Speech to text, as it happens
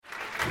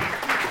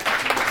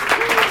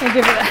Thank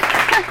you for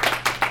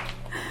that.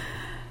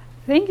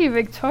 Thank you,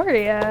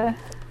 Victoria.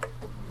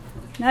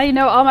 Now you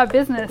know all my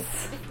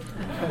business.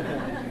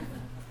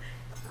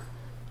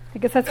 I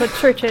guess that's what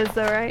church is,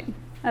 though, right?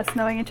 Us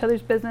knowing each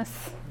other's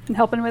business and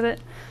helping with it.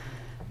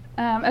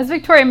 As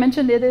Victoria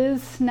mentioned, it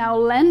is now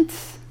Lent.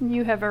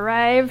 You have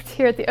arrived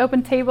here at the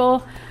open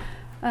table,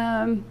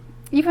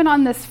 even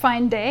on this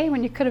fine day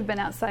when you could have been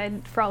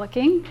outside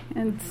frolicking,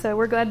 and so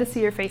we're glad to see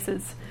your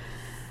faces.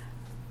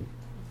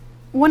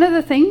 One of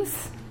the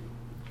things,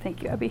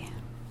 thank you, Abby.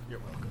 You're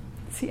welcome.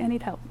 See, I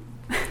need help.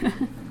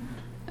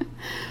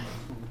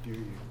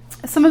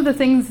 Some of the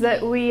things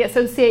that we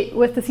associate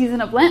with the season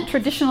of Lent,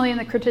 traditionally in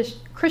the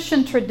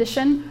Christian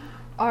tradition,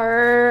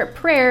 are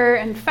prayer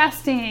and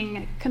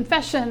fasting,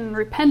 confession,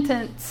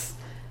 repentance,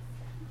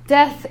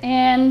 death,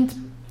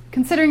 and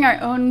considering our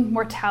own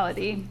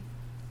mortality.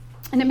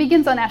 And it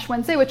begins on Ash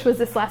Wednesday, which was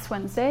this last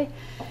Wednesday.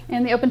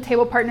 And the Open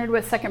Table partnered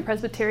with Second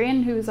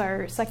Presbyterian, who's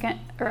our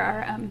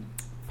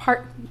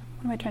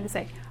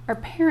our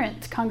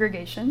parent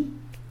congregation,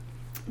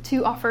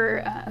 to offer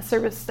a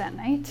service that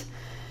night.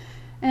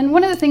 And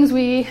one of the things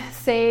we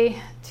say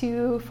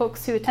to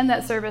folks who attend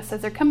that service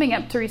as they're coming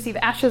up to receive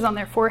ashes on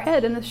their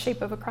forehead in the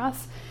shape of a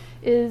cross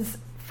is,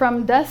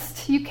 "From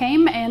dust you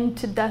came, and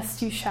to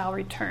dust you shall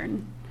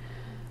return."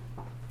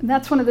 And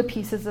that's one of the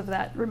pieces of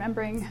that,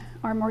 remembering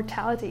our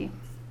mortality.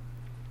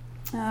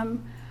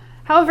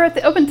 However, at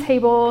the Open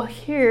Table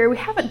here, we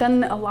haven't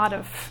done a lot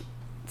of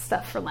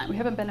stuff for Lent. We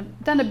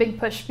haven't done a big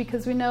push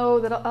because we know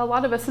that a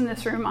lot of us in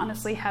this room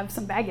honestly have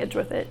some baggage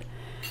with it.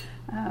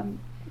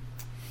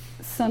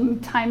 Some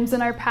times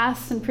in our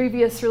past and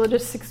previous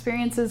religious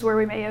experiences where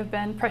we may have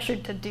been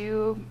pressured to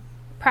do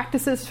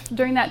practices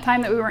during that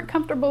time that we weren't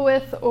comfortable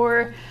with,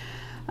 or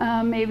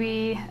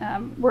maybe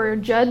were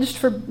judged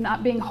for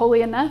not being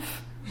holy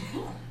enough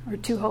or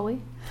too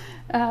holy.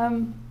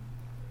 And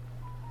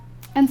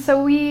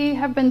so we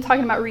have been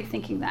talking about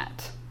rethinking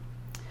that.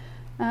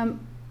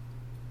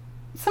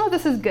 Some of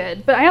this is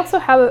good, but I also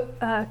have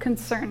a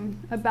concern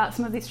about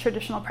some of these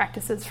traditional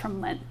practices from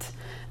Lent.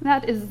 And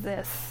that is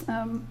this.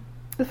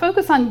 The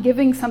focus on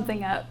giving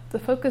something up, the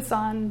focus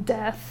on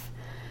death.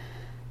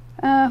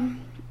 For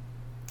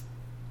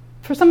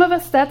some of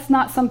us, that's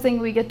not something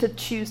we get to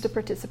choose to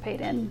participate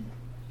in.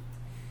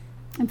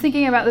 I'm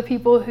thinking about the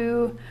people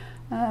who,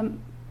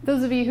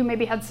 those of you who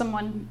maybe had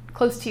someone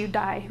close to you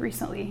die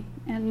recently,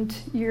 and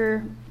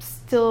you're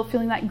still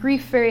feeling that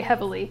grief very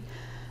heavily.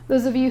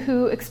 Those of you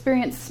who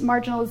experience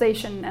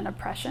marginalization and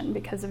oppression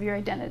because of your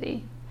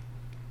identity.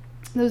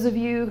 Those of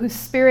you whose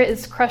spirit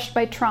is crushed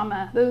by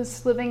trauma.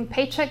 Those living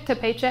paycheck to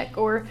paycheck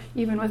or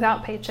even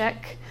without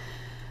paycheck.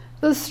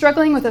 Those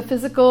struggling with a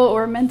physical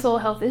or mental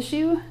health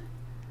issue.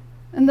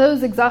 And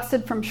those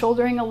exhausted from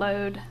shouldering a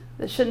load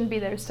that shouldn't be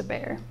theirs to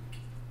bear.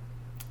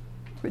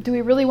 Do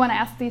we really want to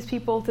ask these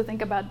people to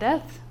think about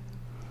death?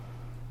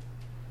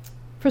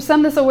 For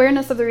some, this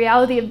awareness of the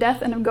reality of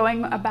death and of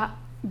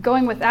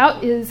going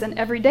without is an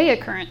everyday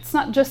occurrence,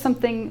 not just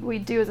something we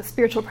do as a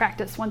spiritual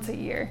practice once a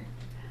year.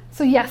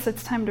 So yes,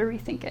 it's time to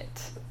rethink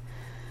it.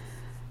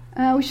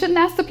 We shouldn't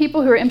ask the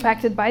people who are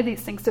impacted by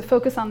these things to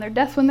focus on their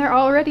death when they're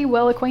already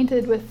well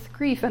acquainted with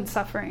grief and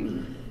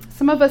suffering.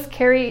 Some of us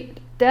carry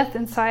death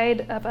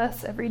inside of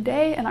us every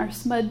day, and our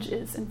smudge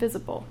is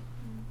invisible.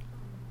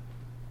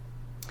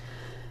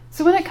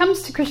 So when it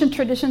comes to Christian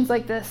traditions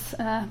like this,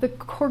 the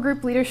core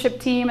group leadership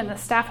team and the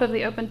staff of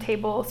the Open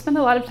Table spend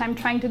a lot of time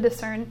trying to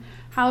discern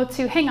how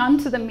to hang on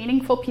to the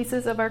meaningful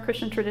pieces of our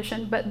Christian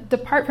tradition, but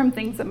depart from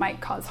things that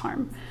might cause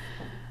harm.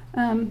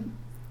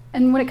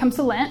 And when it comes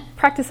to Lent,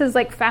 practices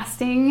like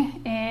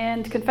fasting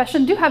and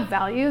confession do have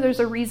value. There's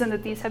a reason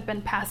that these have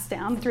been passed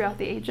down throughout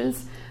the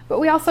ages. But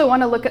we also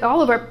want to look at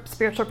all of our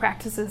spiritual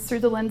practices through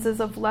the lenses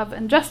of love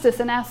and justice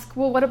and ask,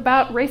 well, what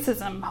about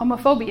racism,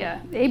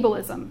 homophobia,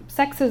 ableism,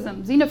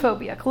 sexism,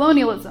 xenophobia,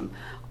 colonialism,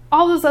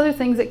 all those other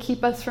things that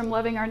keep us from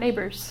loving our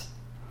neighbors?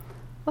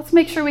 Let's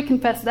make sure we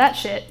confess that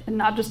shit and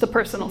not just the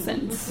personal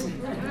sins.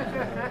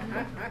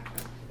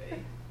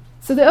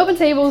 So the Open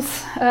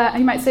Tables,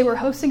 you might say, we're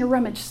hosting a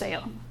rummage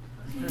sale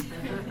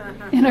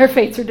in our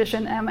faith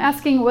tradition,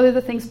 asking whether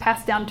the things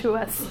passed down to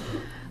us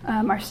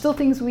are still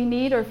things we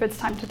need or if it's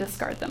time to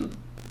discard them.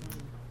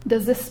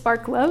 Does this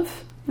spark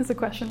love? Is a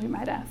question we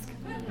might ask.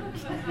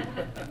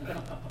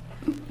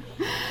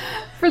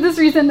 For this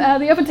reason,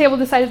 the Open Table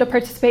decided to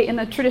participate in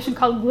a tradition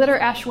called Glitter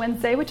Ash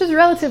Wednesday, which is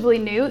relatively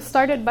new. It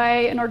started by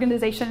an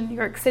organization in New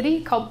York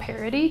City called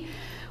Parity,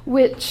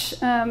 which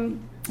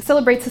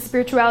celebrates the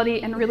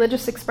spirituality and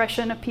religious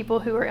expression of people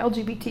who are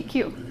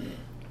LGBTQ.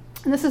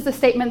 And this is the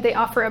statement they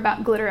offer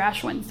about Glitter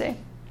Ash Wednesday.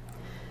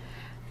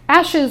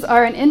 Ashes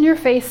are an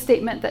in-your-face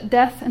statement that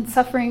death and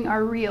suffering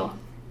are real.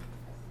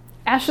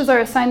 Ashes are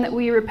a sign that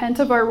we repent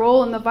of our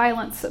role in the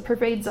violence that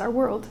pervades our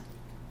world.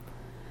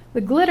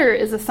 The glitter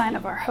is a sign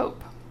of our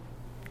hope.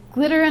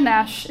 Glitter and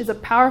ash is a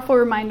powerful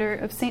reminder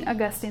of St.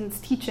 Augustine's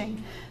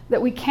teaching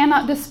that we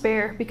cannot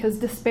despair because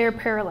despair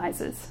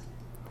paralyzes.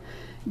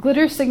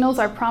 Glitter signals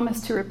our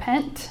promise to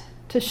repent,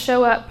 to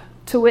show up,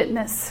 to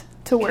witness,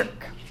 to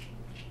work.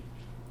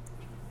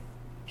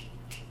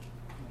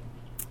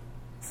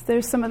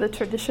 there's some of the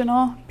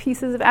traditional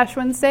pieces of Ash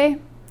Wednesday.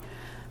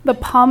 The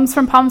palms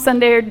from Palm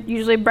Sunday are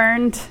usually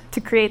burned to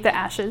create the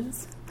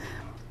ashes.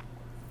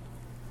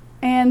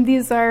 And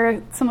these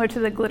are similar to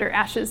the glitter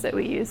ashes that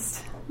we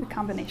used, the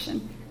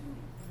combination.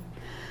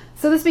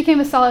 So this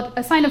became a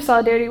sign of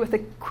solidarity with the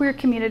queer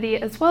community,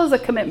 as well as a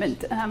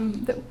commitment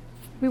that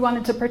we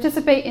wanted to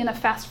participate in a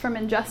fast from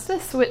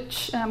injustice,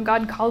 which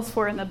God calls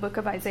for in the book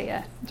of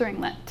Isaiah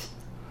during Lent.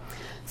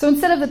 So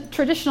instead of the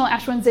traditional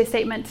Ash Wednesday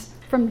statement,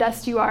 "From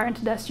dust you are, and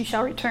to dust you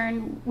shall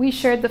return," we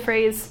shared the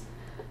phrase,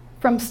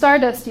 "From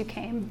stardust you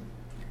came,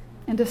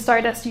 and to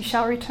stardust you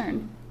shall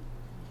return,"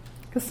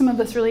 because some of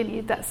us really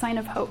need that sign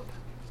of hope,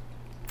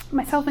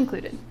 myself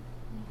included.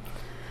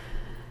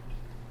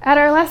 At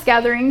our last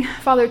gathering,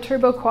 Father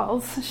Turbo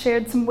Qualls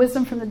shared some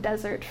wisdom from the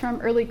desert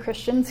from early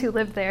Christians who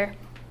lived there.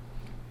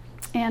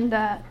 And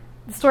the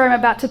story I'm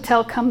about to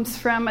tell comes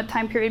from a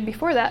time period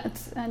before that.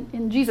 It's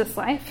in Jesus'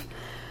 life,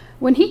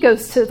 when he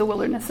goes to the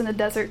wilderness in the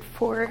desert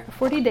for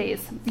 40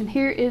 days. And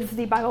here is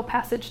the Bible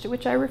passage to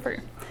which I refer.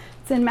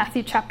 It's in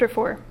Matthew chapter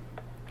 4.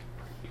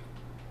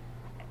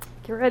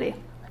 Get ready.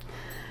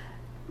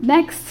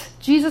 "Next,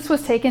 Jesus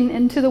was taken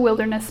into the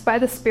wilderness by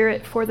the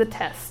Spirit for the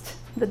test.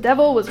 The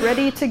devil was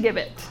ready to give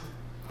it.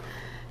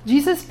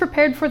 Jesus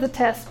prepared for the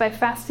test by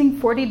fasting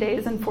 40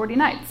 days and 40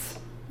 nights.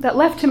 That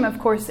left him, of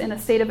course, in a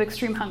state of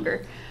extreme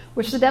hunger,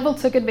 which the devil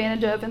took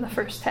advantage of in the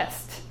first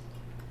test.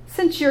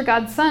 'Since you're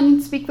God's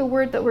son, speak the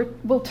word that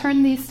will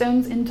turn these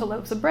stones into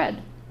loaves of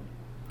bread.'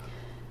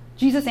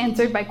 Jesus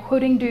answered by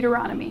quoting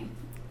Deuteronomy.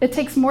 'It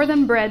takes more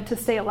than bread to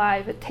stay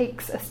alive. It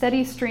takes a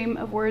steady stream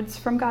of words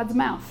from God's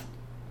mouth.'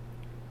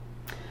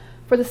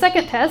 For the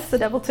second test, the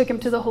devil took him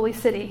to the holy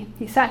city.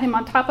 He sat him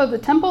on top of the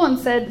temple and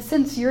said,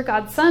 'Since you're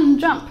God's son,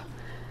 jump.'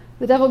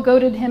 The devil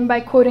goaded him by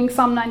quoting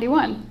Psalm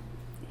 91.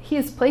 'He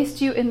has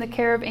placed you in the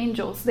care of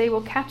angels. They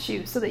will catch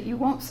you so that you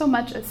won't so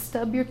much as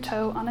stub your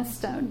toe on a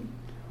stone.'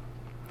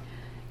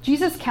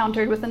 Jesus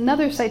countered with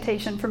another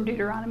citation from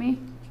Deuteronomy.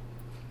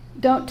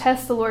 'Don't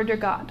test the Lord your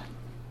God.'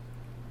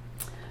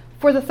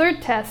 For the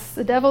third test,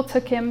 the devil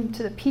took him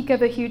to the peak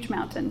of a huge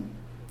mountain.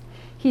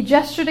 He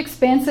gestured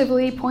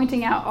expansively,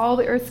 pointing out all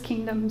the earth's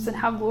kingdoms and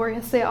how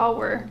glorious they all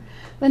were.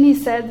 Then he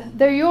said,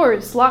 'They're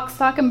yours, lock,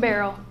 stock, and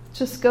barrel.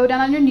 Just go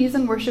down on your knees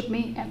and worship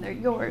me, and they're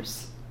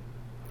yours.'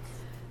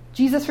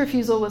 Jesus'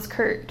 refusal was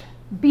curt.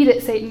 'Beat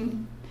it,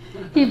 Satan.'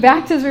 He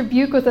backed his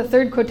rebuke with a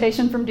third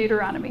quotation from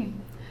Deuteronomy.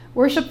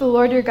 'Worship the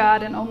Lord your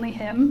God and only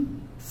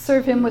him.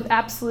 Serve him with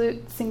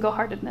absolute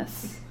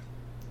single-heartedness.'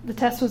 The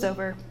test was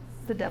over.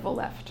 The devil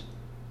left."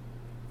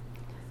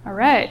 All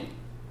right.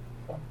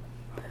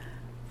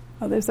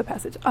 Oh, there's the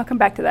passage. I'll come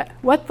back to that.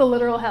 What the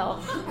literal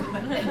hell?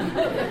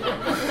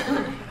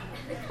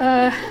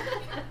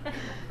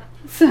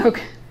 So,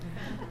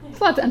 it's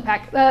a lot to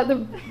unpack.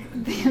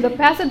 The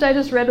passage I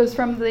just read was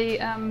from the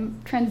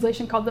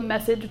translation called The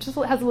Message, which has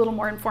a little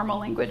more informal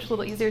language, a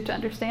little easier to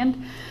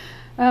understand.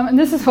 And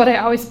this is what I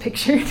always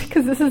pictured,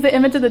 because this is the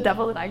image of the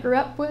devil that I grew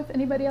up with.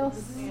 Anybody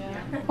else?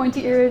 Yeah.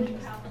 Pointy-eared,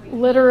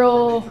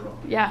 literal,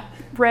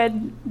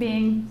 red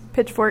being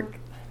pitchfork.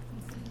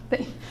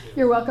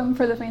 You're welcome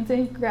for the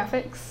fancy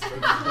graphics.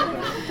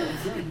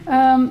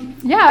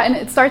 And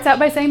it starts out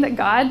by saying that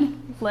God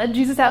led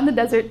Jesus out in the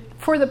desert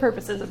for the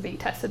purposes of being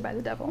tested by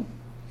the devil.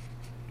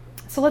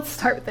 So let's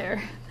start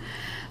there.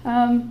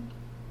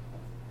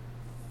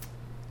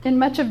 In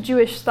much of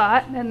Jewish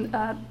thought, and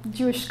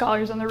Jewish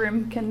scholars in the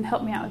room can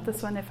help me out with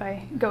this one if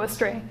I go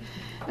astray.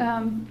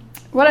 From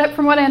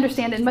what I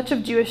understand, in much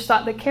of Jewish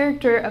thought, the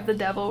character of the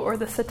devil or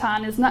the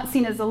Satan is not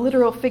seen as a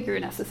literal figure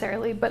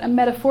necessarily, but a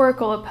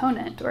metaphorical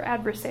opponent or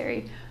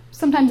adversary,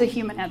 sometimes a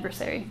human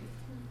adversary.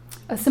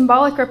 A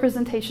symbolic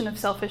representation of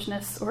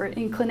selfishness or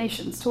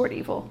inclinations toward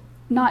evil,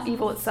 not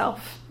evil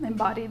itself,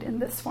 embodied in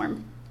this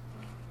form.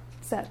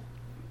 Is that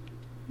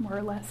more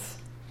or less?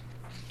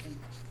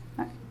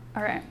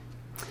 All right.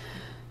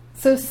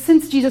 So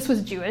since Jesus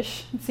was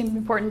Jewish, it seemed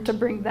important to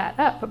bring that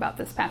up about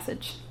this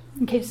passage,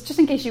 just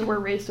in case you were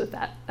raised with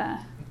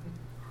that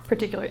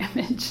particular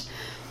image.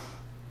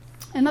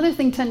 Another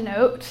thing to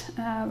note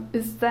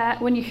is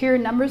that when you hear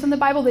numbers in the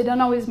Bible, they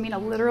don't always mean a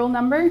literal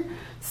number.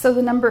 So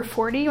the number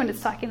 40, when it's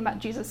talking about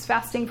Jesus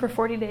fasting for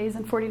 40 days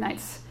and 40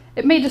 nights,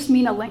 it may just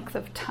mean a length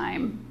of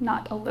time,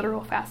 not a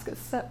literal fast,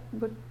 because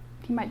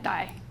he might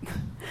die.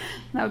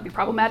 That would be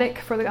problematic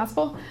for the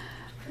gospel.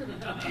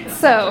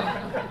 So,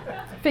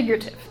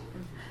 figurative.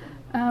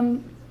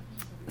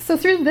 So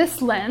through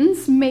this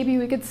lens, maybe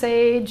we could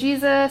say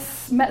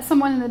Jesus met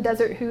someone in the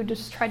desert who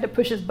just tried to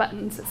push his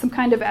buttons, some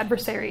kind of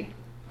adversary.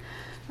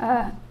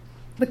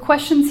 The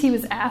questions he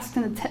was asked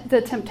and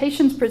the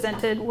temptations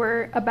presented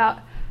were about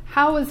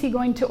how was he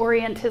going to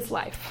orient his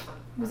life?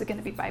 Was it going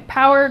to be by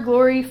power,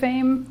 glory,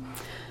 fame?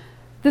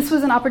 This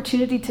was an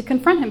opportunity to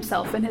confront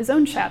himself and his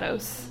own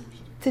shadows,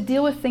 to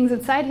deal with things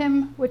inside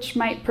him which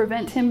might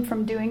prevent him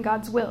from doing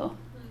God's will.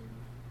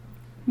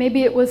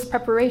 Maybe it was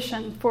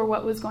preparation for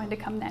what was going to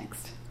come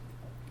next.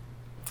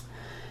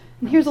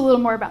 And here's a little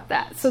more about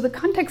that. So the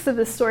context of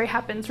this story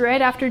happens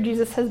right after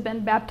Jesus has been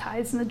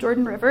baptized in the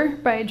Jordan River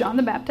by John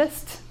the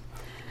Baptist.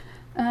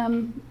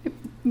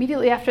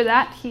 Immediately after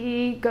that,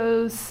 he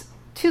goes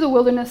to the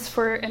wilderness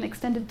for an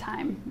extended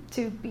time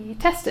to be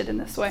tested in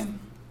this way.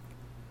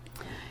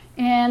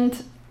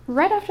 And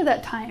right after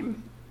that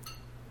time,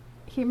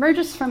 he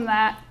emerges from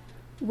that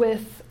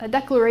with a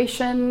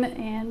declaration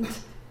and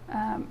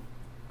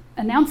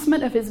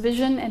announcement of his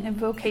vision and his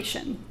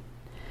vocation.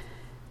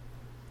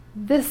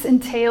 This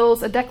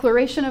entails a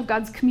declaration of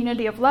God's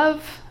community of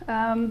love,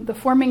 the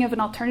forming of an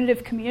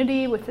alternative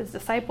community with his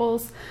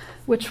disciples,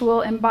 which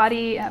will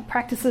embody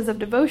practices of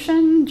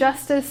devotion,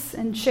 justice,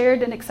 and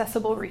shared and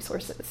accessible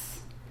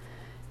resources.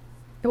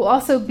 It will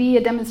also be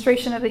a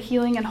demonstration of the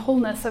healing and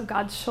wholeness of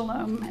God's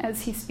shalom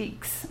as he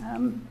speaks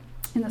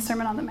in the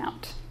Sermon on the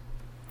Mount.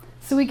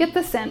 So we get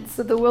the sense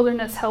that the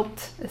wilderness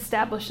helped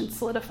establish and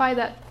solidify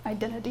that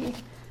identity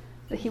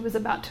that he was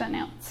about to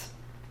announce.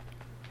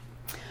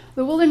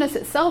 The wilderness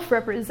itself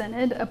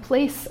represented a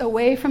place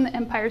away from the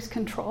empire's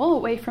control,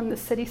 away from the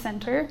city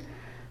center,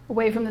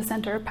 away from the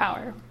center of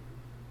power,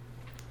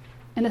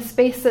 and a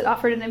space that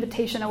offered an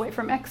invitation away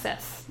from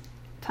excess,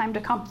 time to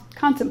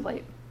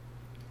contemplate.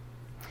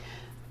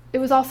 It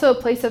was also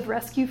a place of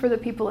rescue for the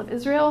people of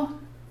Israel,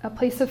 a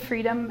place of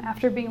freedom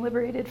after being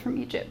liberated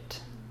from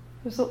Egypt.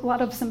 There's a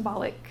lot of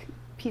symbolic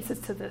pieces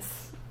to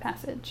this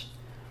passage.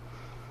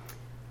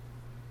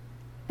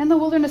 And the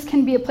wilderness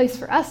can be a place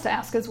for us to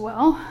ask as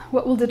well,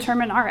 what will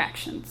determine our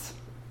actions?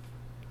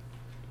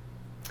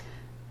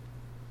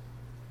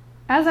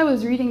 As I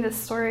was reading this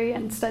story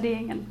and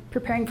studying and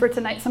preparing for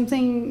tonight,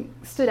 something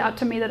stood out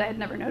to me that I had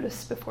never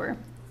noticed before.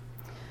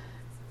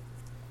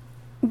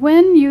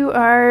 When you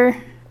are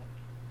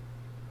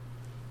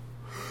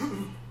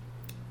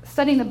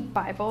studying the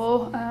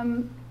Bible,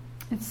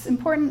 it's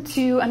important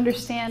to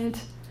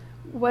understand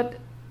what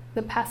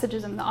the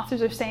passages and the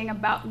authors are saying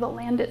about the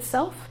land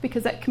itself,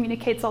 because that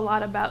communicates a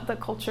lot about the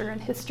culture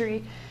and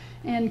history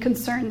and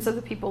concerns of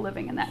the people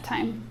living in that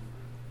time.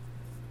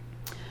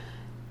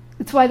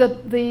 It's why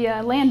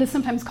the land is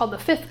sometimes called the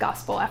fifth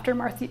gospel, after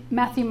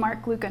Matthew,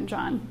 Mark, Luke, and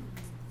John.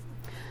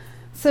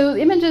 So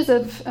the images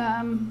of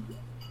on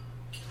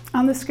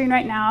the screen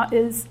right now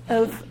is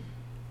of,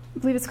 I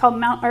believe it's called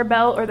Mount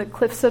Arbel, or the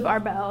Cliffs of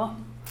Arbel,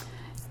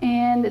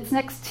 and it's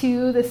next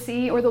to the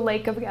sea or the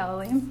lake of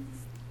Galilee.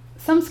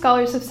 Some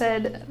scholars have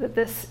said that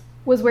this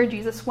was where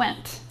Jesus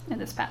went in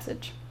this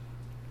passage.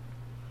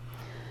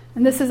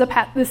 And this is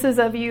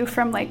a view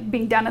from like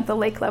being down at the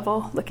lake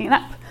level looking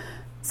up.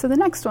 So the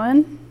next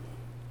one,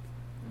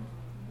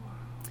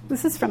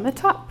 this is from the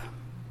top,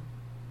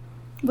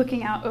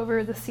 looking out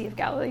over the Sea of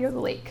Galilee or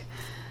the lake.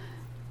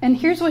 And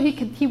here's what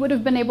he would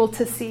have been able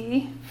to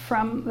see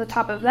from the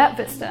top of that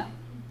vista.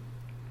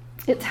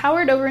 It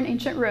towered over an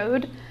ancient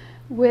road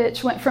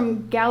which went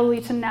from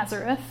Galilee to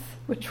Nazareth,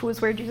 which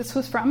was where Jesus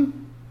was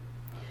from.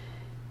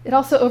 It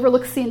also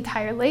overlooks the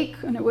entire lake,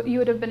 and you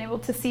would have been able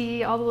to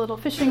see all the little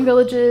fishing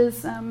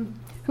villages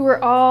who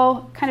were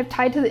all kind of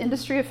tied to the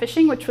industry of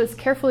fishing, which was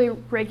carefully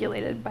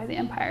regulated by the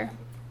empire.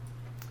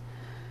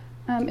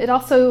 It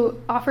also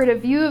offered a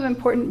view of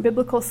important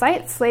biblical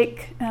sites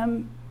like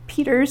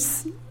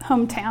Peter's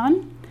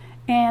hometown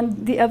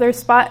and the other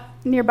spot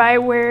nearby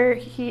where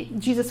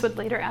Jesus would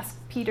later ask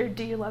Peter,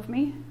 "Do you love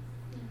me?"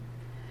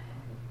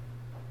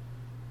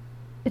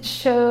 It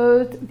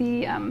showed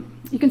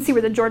you can see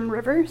where the Jordan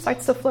River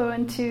starts to flow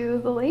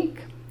into the lake.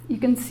 You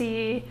can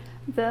see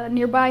the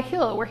nearby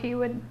hill where he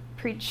would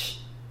preach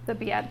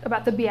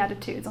about the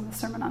Beatitudes on the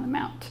Sermon on the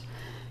Mount.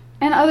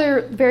 And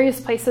other various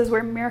places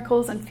where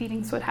miracles and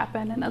feedings would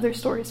happen, and other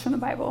stories from the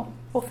Bible,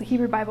 both the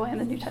Hebrew Bible and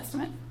the New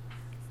Testament.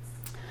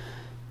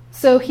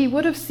 So he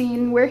would have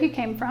seen where he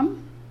came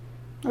from,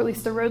 or at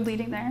least the road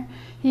leading there.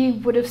 He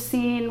would have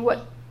seen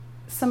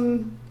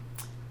some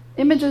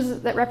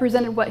images that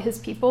represented what his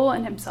people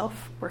and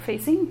himself were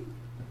facing,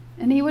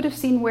 and he would have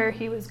seen where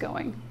he was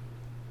going.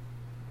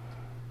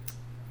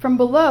 From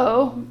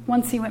below,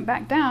 once he went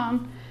back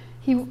down,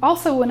 he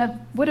also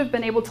would have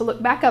been able to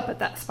look back up at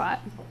that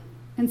spot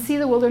and see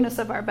the wilderness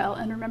of Arbel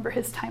and remember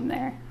his time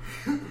there.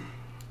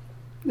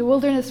 The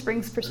wilderness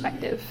brings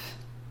perspective,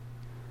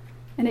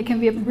 and it can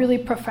be a really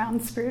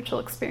profound spiritual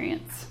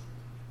experience.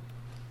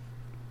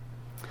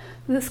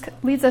 This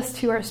leads us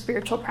to our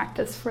spiritual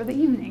practice for the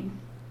evening.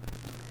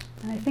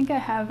 And I think I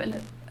have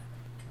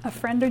a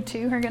friend or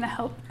two who are going to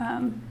help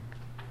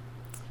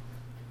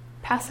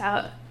pass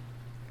out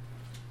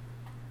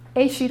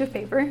a sheet of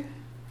paper,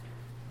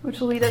 which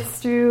will lead us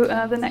through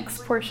the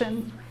next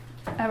portion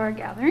of our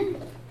gathering.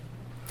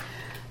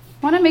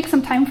 I want to make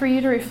some time for you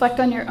to reflect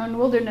on your own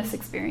wilderness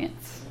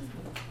experience.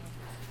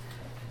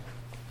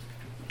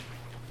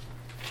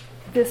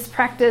 This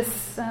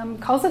practice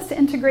calls us to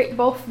integrate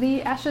both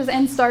the ashes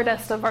and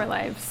stardust of our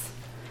lives.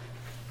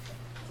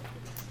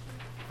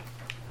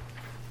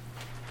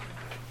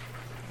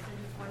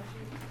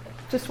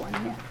 Just one,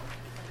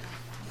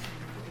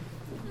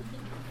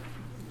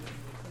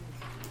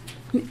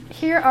 yeah.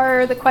 Here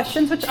are the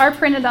questions, which are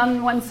printed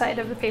on one side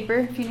of the paper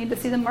if you need to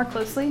see them more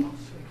closely.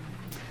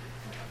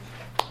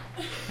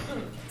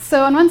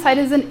 So on one side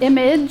is an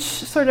image,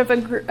 sort of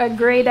a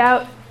grayed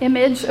out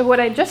image of what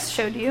I just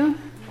showed you.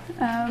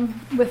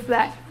 with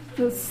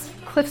those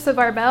cliffs of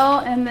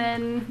Arbel and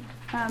then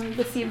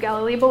the Sea of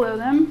Galilee below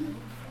them.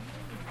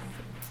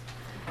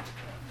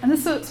 And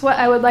this is what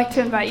I would like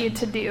to invite you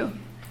to do.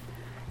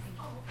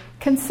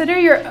 Consider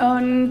your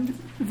own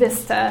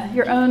vista,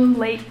 your own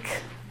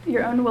lake,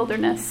 your own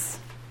wilderness.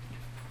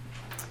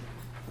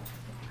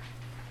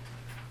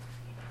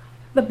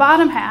 The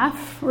bottom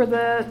half, where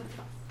the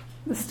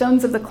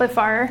stones of the cliff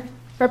are,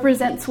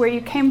 represents where you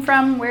came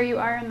from, where you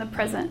are in the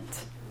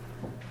present.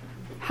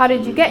 How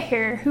did you get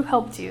here? Who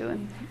helped you?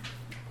 And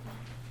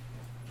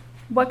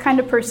what kind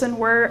of person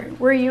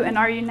were you and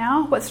are you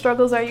now? What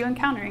struggles are you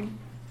encountering?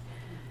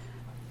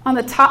 On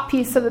the top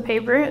piece of the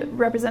paper, it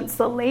represents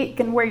the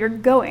lake and where you're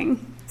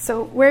going.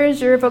 So where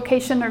is your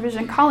vocation or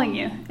vision calling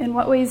you? In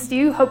what ways do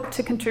you hope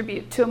to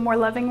contribute to a more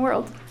loving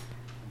world?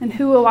 And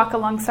who will walk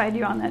alongside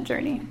you on that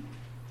journey?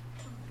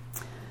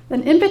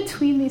 Then in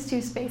between these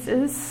two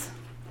spaces,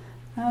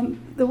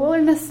 the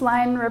wilderness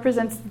line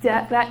represents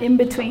that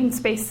in-between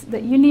space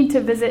that you need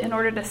to visit in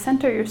order to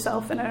center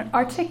yourself and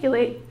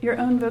articulate your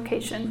own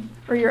vocation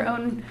or your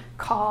own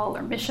call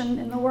or mission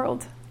in the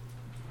world.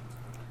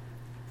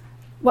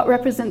 What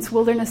represents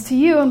wilderness to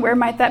you, and where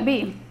might that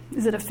be?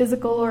 Is it a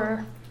physical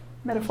or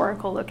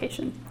metaphorical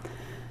location?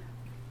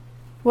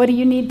 What do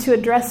you need to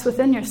address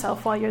within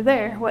yourself while you're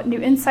there? What new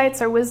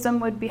insights or wisdom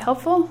would be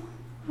helpful?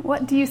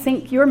 What do you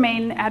think your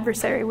main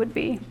adversary would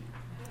be?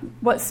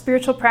 What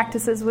spiritual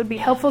practices would be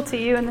helpful to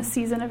you in the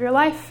season of your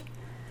life?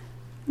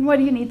 And what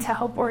do you need to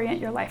help orient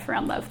your life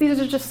around love? These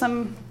are just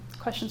some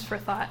questions for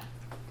thought.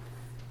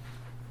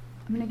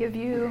 I'm going to give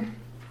you,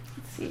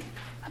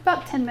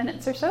 about 10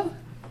 minutes or so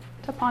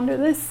to ponder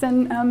this.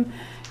 And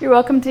you're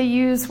welcome to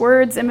use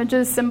words,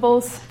 images,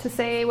 symbols to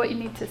say what you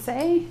need to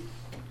say.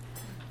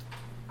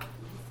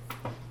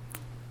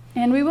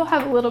 And we will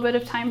have a little bit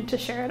of time to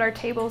share at our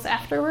tables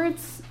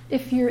afterwards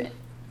if you're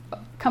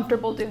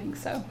comfortable doing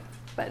so,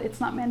 but it's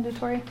not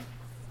mandatory.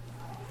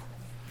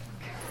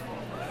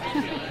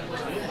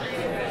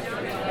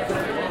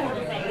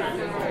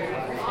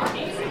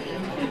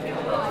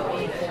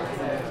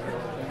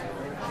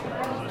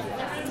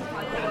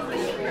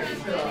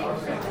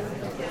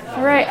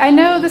 All right, I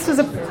know this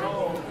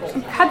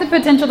had the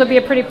potential to be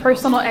a pretty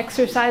personal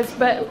exercise,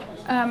 but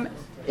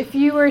if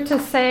you were to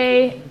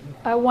say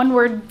a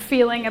one-word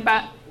feeling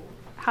about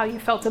how you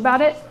felt about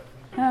it,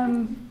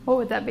 what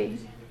would that be?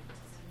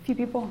 A few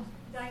people.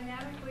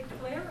 Dynamically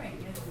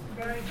clearing. It's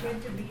very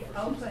good to be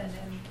open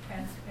and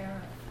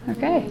transparent.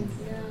 Okay.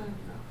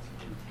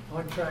 Yeah.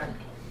 On track.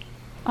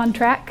 On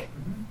track.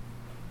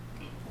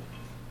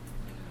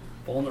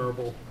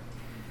 Vulnerable.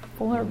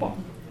 Vulnerable.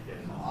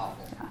 Yeah.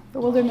 The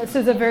wilderness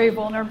is a very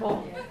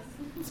vulnerable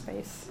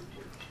space.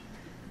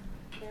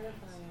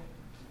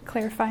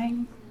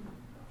 Clarifying.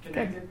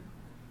 Connected. Good.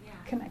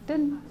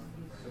 Connected.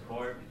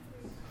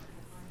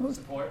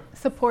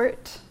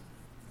 Support.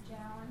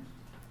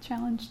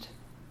 Challenged.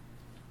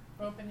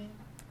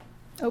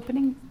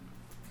 Opening.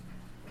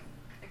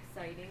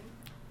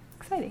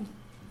 Exciting.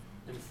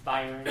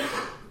 Inspiring.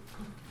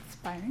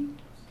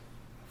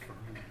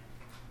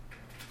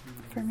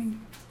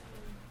 Affirming.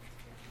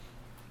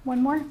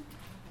 One more.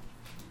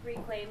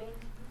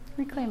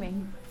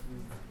 Reclaiming.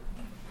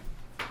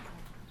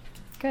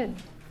 Good.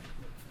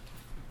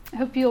 I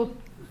hope you'll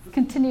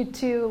continue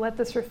to let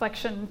this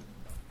reflection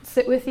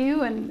sit with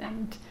you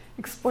and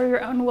explore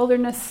your own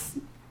wilderness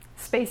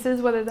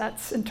spaces, whether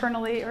that's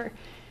internally or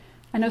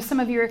I know some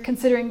of you are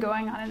considering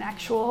going on an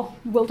actual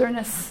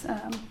wilderness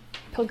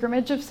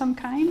pilgrimage of some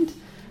kind,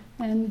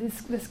 and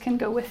this can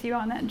go with you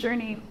on that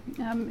journey.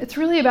 It's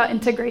really about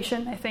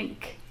integration, I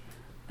think.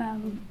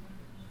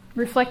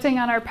 Reflecting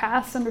on our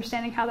past,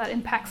 understanding how that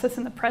impacts us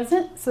in the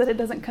present so that it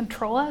doesn't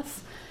control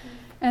us,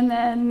 and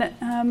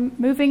then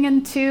moving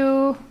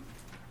into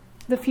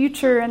the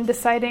future and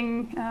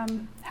deciding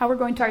how we're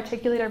going to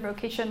articulate our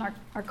vocation,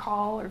 our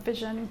call, our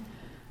vision,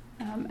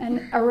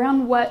 and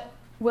around what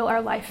will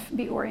our life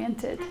be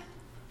oriented.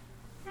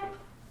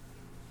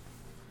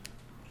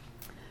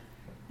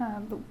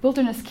 The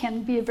wilderness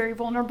can be a very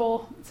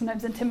vulnerable,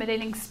 sometimes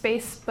intimidating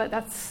space, but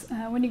that's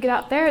when you get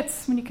out there,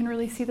 it's when you can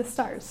really see the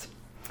stars.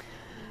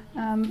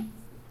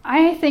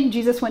 I think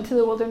Jesus went to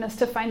the wilderness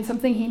to find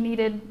something he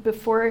needed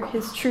before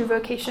his true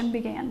vocation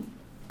began,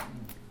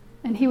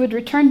 and he would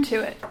return to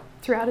it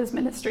throughout his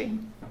ministry.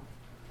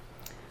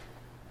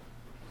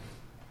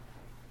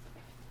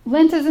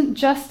 Lent isn't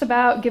just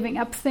about giving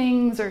up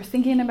things or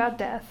thinking about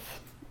death.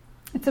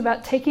 It's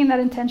about taking that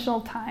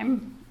intentional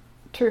time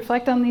to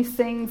reflect on these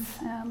things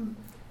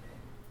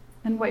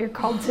and what you're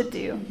called to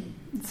do.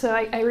 So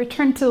I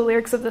return to the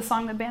lyrics of the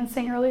song the band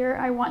sang earlier,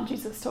 I want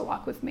Jesus to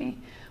walk with me,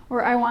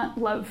 or I want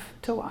love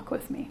to walk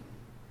with me.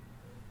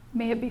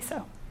 May it be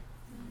so.